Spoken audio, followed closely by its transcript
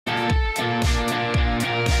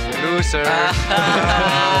loser.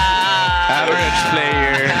 Average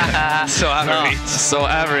player. So average. So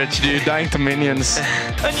average, dude. Dying to minions.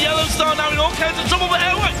 And Yellowstar now in all kinds of trouble, but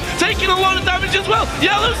Airwax taking a lot of damage as well.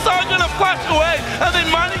 Yellowstar gonna flash away and then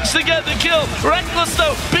manage to get the kill. Reckless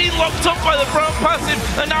though, being locked up by the brown passive,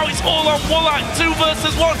 and now it's all on Woolite, 2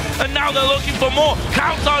 versus 1, and now they're looking for more.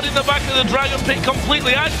 Countdown in the back of the Dragon Pit,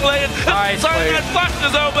 completely isolated. Nice Cyanide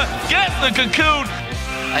flashes over, gets the cocoon.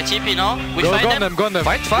 I TP, no? We Go fight them, go them.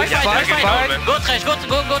 Fight. Go trash,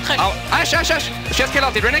 go trash. Oh, Ash. She has kill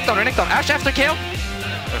ulti. Renekton. Ash after kill.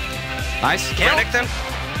 Nice. Kill.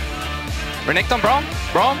 Renekton, Braum.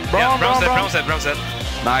 Braum set.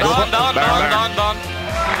 Nice. Done.